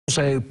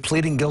Say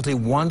pleading guilty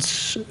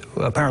once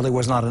apparently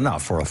was not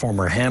enough for a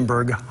former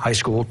Hamburg high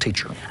school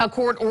teacher. A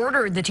court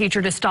ordered the teacher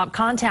to stop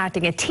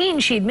contacting a teen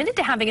she admitted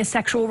to having a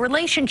sexual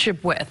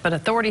relationship with, but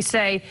authorities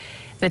say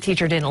the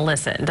teacher didn't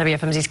listen.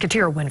 WFMZ's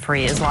Katiera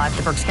Winfrey is live at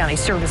the Berks County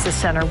Services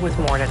Center with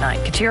more tonight.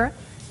 Katiera?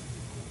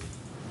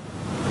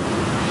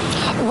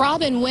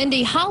 Robin,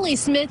 Wendy, Holly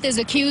Smith is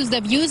accused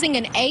of using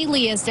an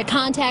alias to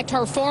contact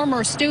her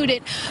former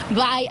student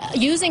by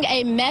using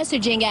a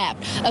messaging app.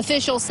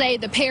 Officials say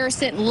the pair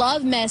sent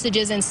love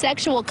messages and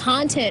sexual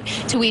content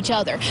to each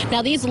other.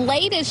 Now, these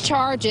latest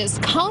charges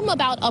come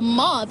about a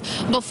month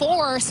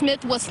before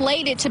Smith was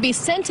slated to be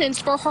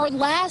sentenced for her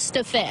last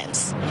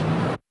offense.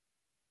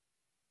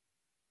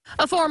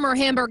 A former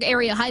Hamburg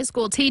area high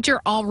school teacher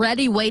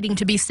already waiting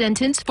to be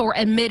sentenced for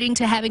admitting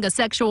to having a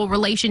sexual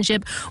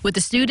relationship with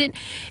a student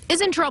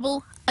is in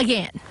trouble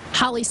again.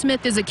 Holly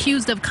Smith is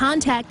accused of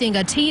contacting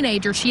a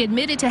teenager she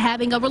admitted to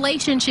having a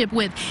relationship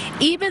with,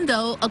 even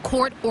though a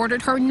court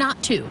ordered her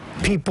not to.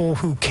 People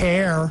who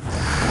care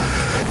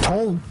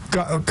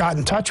got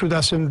in touch with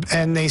us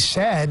and they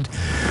said,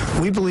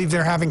 we believe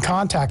they're having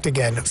contact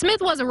again.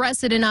 Smith was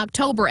arrested in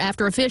October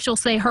after officials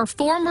say her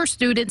former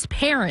student's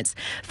parents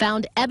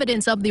found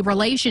evidence of the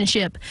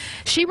relationship.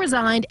 She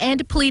resigned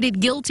and pleaded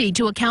guilty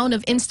to a count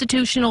of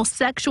institutional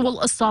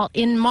sexual assault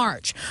in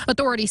March.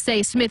 Authorities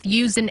say Smith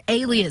used an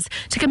alias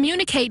to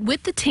communicate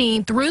with the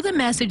teen through the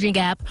messaging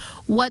app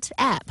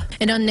WhatsApp.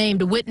 An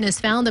unnamed witness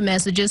found the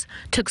messages,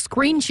 took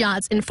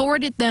screenshots, and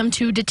forwarded them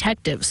to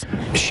detectives.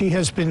 She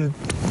has been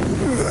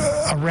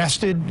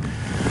arrested,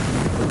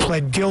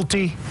 pled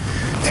guilty,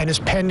 and is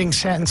pending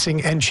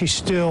sentencing, and she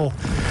still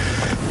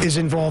is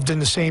involved in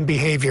the same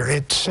behavior.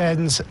 It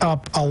sends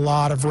up a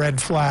lot of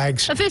red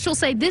flags. Officials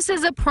say this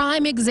is a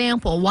prime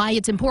example why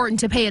it's important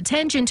to pay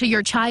attention to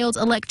your child's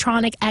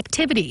electronic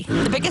activity.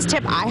 The biggest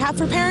tip I have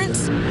for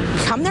parents,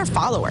 become their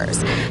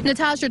followers.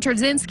 Natasha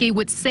Trzynski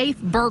with Safe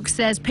Berks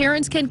says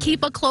parents can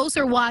keep a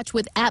closer watch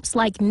with apps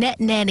like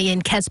Net Nanny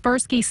and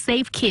Kaspersky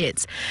Safe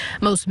Kids.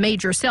 Most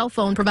major cell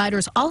phone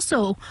providers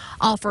also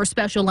offer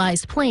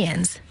specialized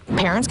plans.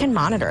 Parents can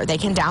monitor. They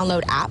can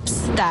download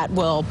apps that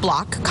will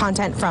block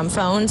content from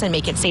phones and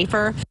make it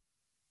safer.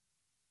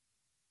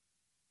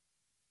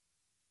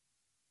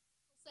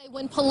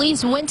 When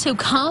police went to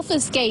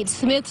confiscate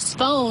Smith's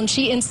phone,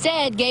 she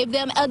instead gave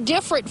them a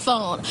different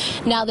phone.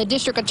 Now, the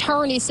district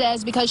attorney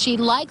says because she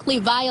likely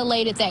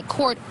violated that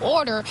court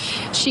order,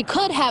 she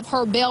could have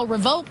her bail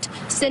revoked,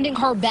 sending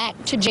her back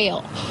to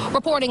jail.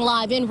 Reporting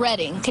live in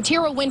Reading,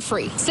 Katiera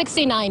Winfrey,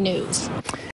 69 News.